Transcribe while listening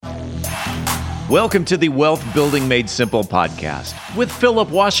Welcome to the Wealth Building Made Simple podcast with Philip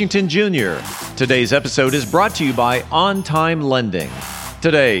Washington Jr. Today's episode is brought to you by On Time Lending.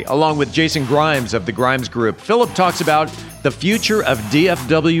 Today, along with Jason Grimes of the Grimes Group, Philip talks about the future of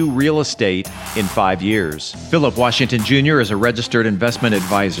DFW real estate in 5 years. Philip Washington Jr. is a registered investment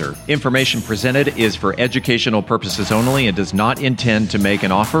advisor. Information presented is for educational purposes only and does not intend to make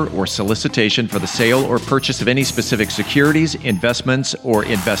an offer or solicitation for the sale or purchase of any specific securities, investments, or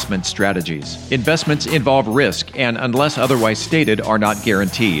investment strategies. Investments involve risk and, unless otherwise stated, are not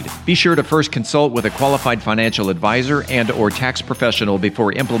guaranteed. Be sure to first consult with a qualified financial advisor and/or tax professional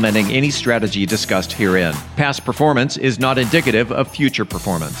before implementing any strategy discussed herein. Past performance is not indicative of future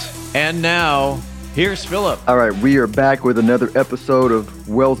performance. And now, here's Philip. All right, we are back with another episode of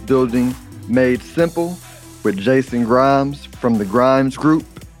Wealth Building Made Simple with Jason Grimes from the Grimes Group.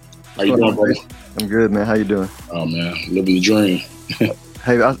 How you doing, buddy? I'm good, man. How you doing? Oh, man, living the dream.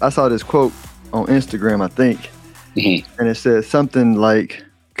 Hey, I saw this quote on Instagram, I think, and it says something like,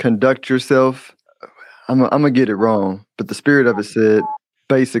 conduct yourself. I'm going to get it wrong, but the spirit of it said,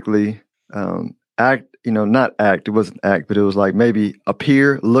 basically, act, not act, it wasn't act, but it was like maybe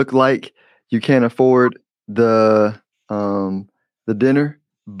appear, look like you can't afford the dinner,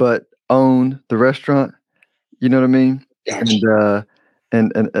 but own the restaurant. You know what I mean? Gotcha.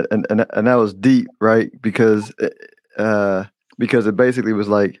 And that was deep, right? Because it basically was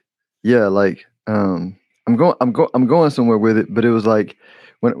like, yeah, like I'm going somewhere with it, but it was like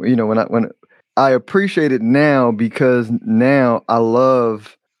when I appreciate it now, because now I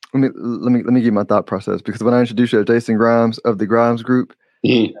love. Let me give my thought process, because when I introduced you to Jason Grimes of the Grimes Group,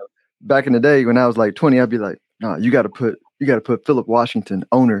 back in the day when I was like 20, I'd be like, "No, you got to put Philip Washington,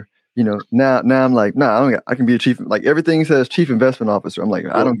 owner." Now I'm like, "Nah, I can be a chief." Like everything says chief investment officer. I'm like,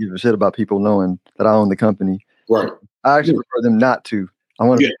 I don't give a shit about people knowing that I own the company. Right. I actually prefer them not to. I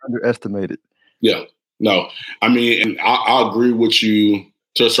want to be underestimated. Yeah. No, I mean, and I agree with you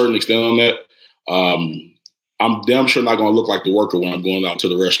to a certain extent on that. I'm damn sure not going to look like the worker when I'm going out to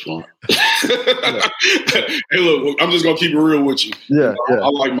the restaurant. Hey, look, I'm just going to keep it real with you. Yeah, I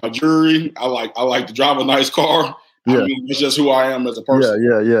like my jewelry. I like to drive a nice car. Yeah. I mean, it's just who I am as a person.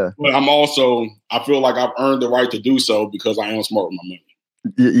 Yeah. But I feel like I've earned the right to do so because I am smart with my money.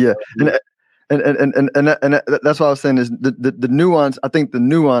 Yeah. And that's what I was saying is the nuance. I think the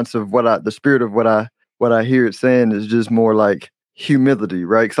nuance of the spirit of what I hear it saying is just more like humility,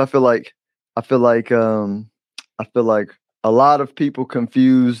 right? Because I feel like a lot of people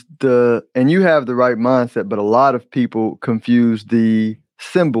confuse and you have the right mindset, but a lot of people confuse the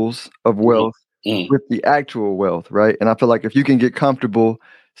symbols of wealth with the actual wealth, right? And I feel like if you can get comfortable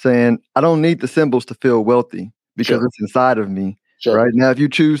saying, I don't need the symbols to feel wealthy because it's inside of me, right? Now, if you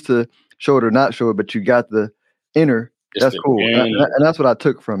choose to show it or not show it, but you got the inner, that's cool. And that's what I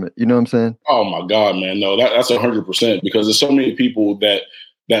took from it. You know what I'm saying? Oh my God, man. No, that's 100%, because there's so many people that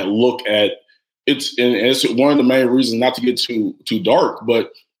look at it's one of the main reasons, not to get too dark,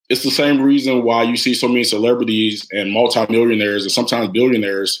 but it's the same reason why you see so many celebrities and multimillionaires and sometimes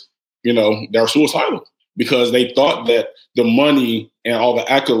billionaires, they're suicidal, because they thought that the money and all the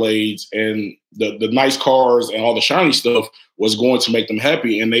accolades and the nice cars and all the shiny stuff was going to make them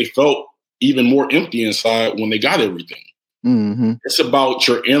happy. And they felt even more empty inside when they got everything. Mm-hmm. It's about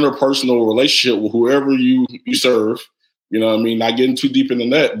your interpersonal relationship with whoever you serve. You know what I mean? Not getting too deep into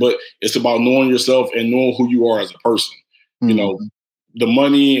that, but it's about knowing yourself and knowing who you are as a person. Mm-hmm. The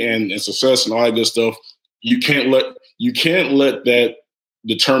money and success and all that good stuff, you can't let that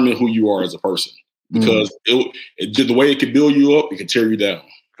determine who you are as a person, because the way it can build you up, it can tear you down.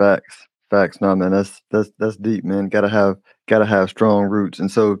 Facts. No, man, that's deep, man. Gotta have strong roots. And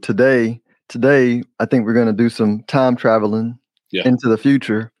so today, I think we're gonna do some time traveling into the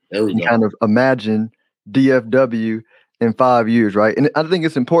future and kind of imagine DFW in 5 years, right? And I think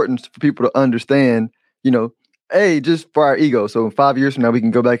it's important for people to understand, just for our ego. So in 5 years from now, we can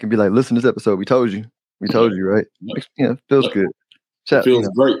go back and be like, listen to this episode. We told you, right? Feels good. It feels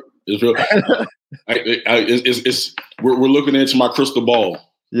great. It feels, we're looking into my crystal ball.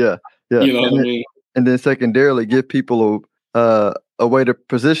 Yeah. You know what I mean? And then secondarily, give people a way to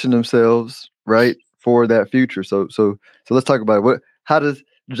position themselves, right, for that future. So let's talk about it. How does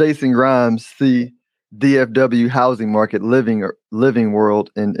Jason Grimes see DFW housing market living world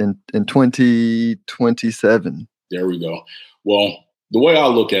in 2027? There we go. Well, the way I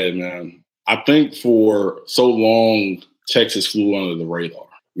look at it, man, I think for so long Texas flew under the radar.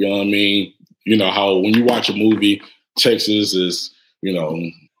 You know what I mean? You know how when you watch a movie, Texas is,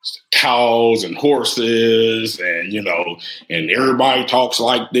 cows and horses, and and everybody talks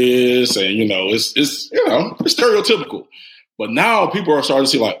like this, and it's stereotypical. But now people are starting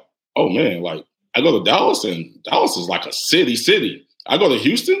to see like, oh man, like I go to Dallas, and Dallas is like a city. I go to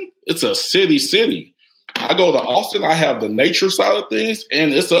Houston, it's a city. I go to Austin, I have the nature side of things,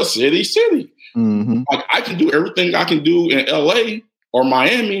 and it's a city. Mm-hmm. Like I can do everything I can do in LA or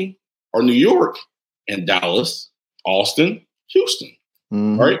Miami or New York and Dallas, Austin, Houston.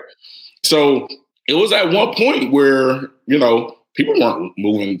 Mm-hmm. Right. So it was at one point where, people weren't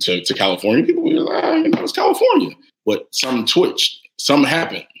moving to California. People were like, it's California. But something twitched, something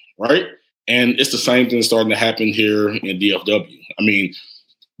happened, right? And it's the same thing starting to happen here in DFW. I mean,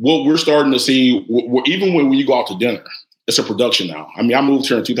 what we're starting to see, even when you go out to dinner, it's a production now. I mean, I moved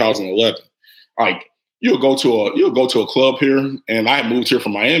here in 2011. Like you'll go to a club here, and I moved here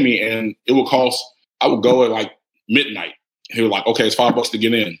from Miami, and it would cost. I would go at like midnight. He was like, "Okay, it's $5 to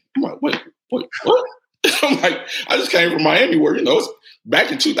get in." I'm like, "Wait, what?" I'm like, I just came from Miami, where it's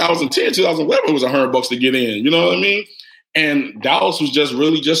back in 2010, 2011, it was $100 to get in. You know what I mean? And Dallas was just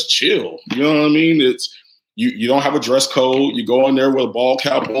really just chill. You know what I mean? It's you don't have a dress code. You go in there with a ball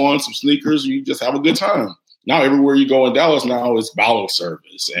cap on, some sneakers. You just have a good time. Now everywhere you go in Dallas now is bottle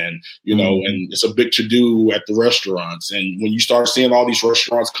service, and and it's a big to do at the restaurants. And when you start seeing all these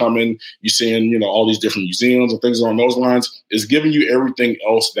restaurants coming, you're seeing all these different museums and things along those lines. It's giving you everything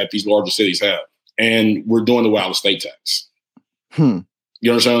else that these larger cities have, and we're doing it without a state tax.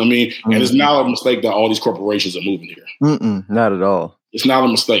 You understand what I mean? Mm-hmm. And it's not a mistake that all these corporations are moving here. Not at all. It's not a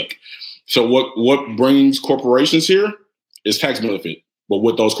mistake. So what brings corporations here is tax benefit. But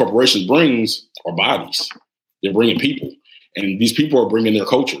what those corporations brings are bodies. They're bringing people. And these people are bringing their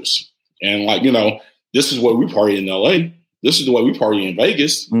cultures. And this is what we party in LA. This is the way we party in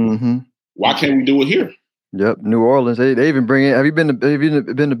Vegas. Mm-hmm. Why can't we do it here? Yep. New Orleans. They even bring in, have you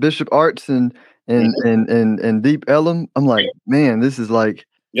been to Bishop Arts and Deep Ellum? I'm like, man, this is like,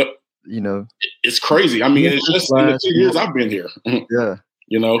 yep. It's crazy. I mean, it's just in the 2 years I've been here. Yeah.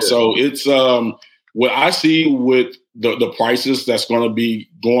 So it's what I see with the prices that's going to be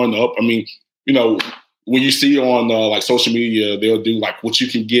going up. I mean, when you see on like social media, they'll do like what you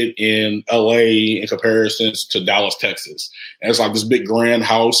can get in LA in comparisons to Dallas, Texas. And it's like this big grand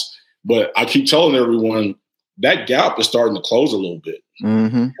house. But I keep telling everyone that gap is starting to close a little bit.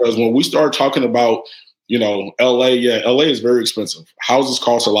 Mm-hmm. Because when we start talking about, LA is very expensive. Houses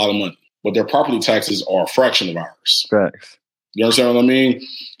cost a lot of money, but their property taxes are a fraction of ours. Facts. You understand what I mean?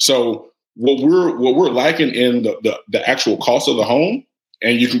 So what we're lacking in the actual cost of the home,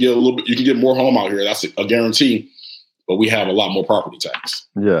 and you can get more home out here. That's a guarantee. But we have a lot more property tax.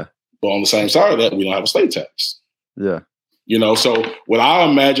 Yeah. But on the same side of that, we don't have a state tax. Yeah. So what I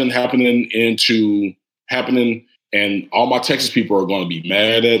imagine happening, and all my Texas people are going to be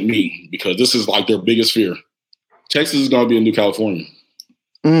mad at me because this is like their biggest fear. Texas is going to be a new California.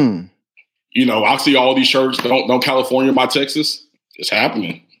 I see all these shirts, don't California by Texas. It's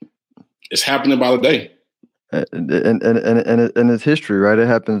happening. It's happening by the day. And it's history, right? It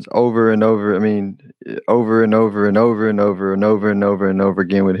happens over and over. I mean, over and over and over and over and over and over and over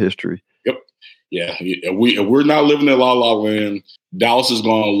again with history. Yep. Yeah. If we're not living in La La Land, Dallas is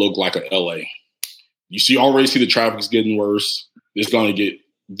going to look like a LA. You already see the traffic is getting worse. It's going to get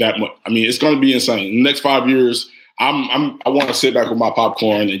that much. I mean, it's going to be insane. In the next 5 years, I want to sit back with my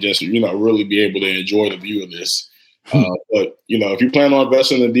popcorn and just, really be able to enjoy the view of this. But, if you plan on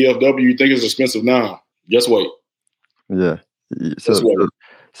investing in DFW, you think it's expensive now, just wait. Yeah. So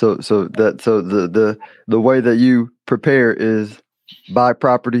the way that you prepare is buy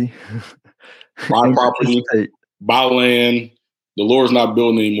property. Buy property, buy land. The Lord's not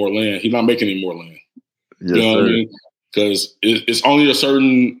building any more land. He's not making any more land. Yes, you know what I mean? Because it's only a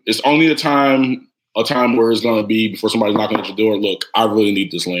time where it's going to be before somebody's knocking at your door. Look, I really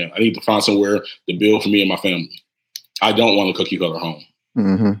need this land. I need to find somewhere to build for me and my family. I don't want a cookie cutter home.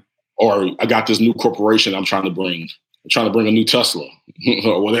 Mm-hmm. Or I got this new corporation I'm trying to bring. I'm trying to bring a new Tesla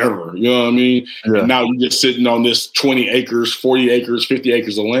or whatever. You know what I mean? Yeah. And now you're just sitting on this 20 acres, 40 acres, 50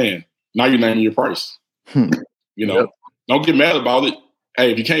 acres of land. Now you're naming your price. Yep. Don't get mad about it.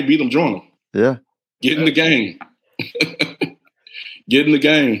 Hey, if you can't beat them, join them. Yeah. Get in the game. Get in the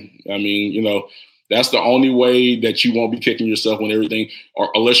game. I mean, that's the only way that you won't be kicking yourself when everything, or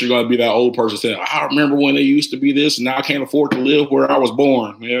unless you're going to be that old person saying, I remember when they used to be this, and now I can't afford to live where I was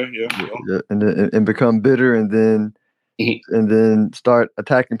born. Yeah. And become bitter, and then start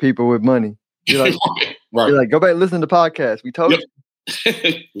attacking people with money. You're like, right. You're like, go back and listen to the podcast. We told you.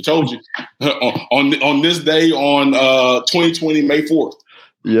 We told you on this day on 2020 May 4th.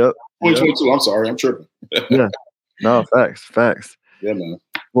 Yep. 2022. Yep. I'm sorry, I'm tripping. Yeah. No, facts. Yeah, man.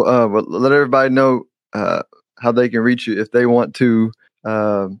 Well, let everybody know how they can reach you if they want to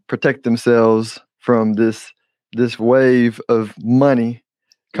protect themselves from this wave of money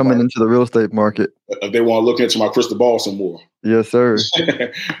coming into the real estate market. If they want to look into my crystal ball some more. Yes, sir.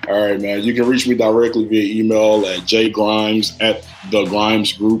 All right, man. You can reach me directly via email at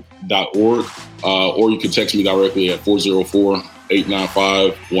jgrimes@thegrimesgroup.org, or you can text me directly at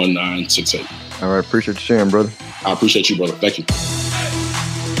 404-895-1968. All right. Appreciate you sharing, brother. I appreciate you, brother. Thank you.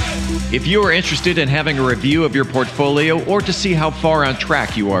 If you are interested in having a review of your portfolio or to see how far on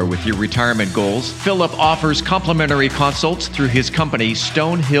track you are with your retirement goals, Philip offers complimentary consults through his company,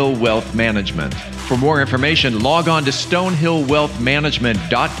 Stonehill Wealth Management. For more information, log on to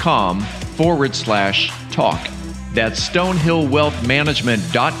stonehillwealthmanagement.com/talk. That's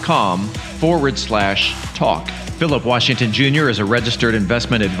stonehillwealthmanagement.com/talk. Philip Washington Jr. is a registered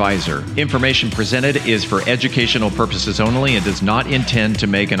investment advisor. Information presented is for educational purposes only and does not intend to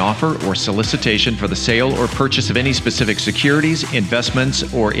make an offer or solicitation for the sale or purchase of any specific securities, investments,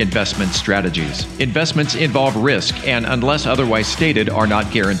 or investment strategies. Investments involve risk and, unless otherwise stated, are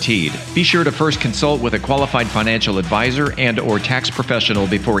not guaranteed. Be sure to first consult with a qualified financial advisor and/or tax professional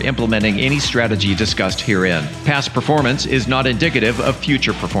before implementing any strategy discussed herein. Past performance is not indicative of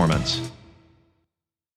future performance.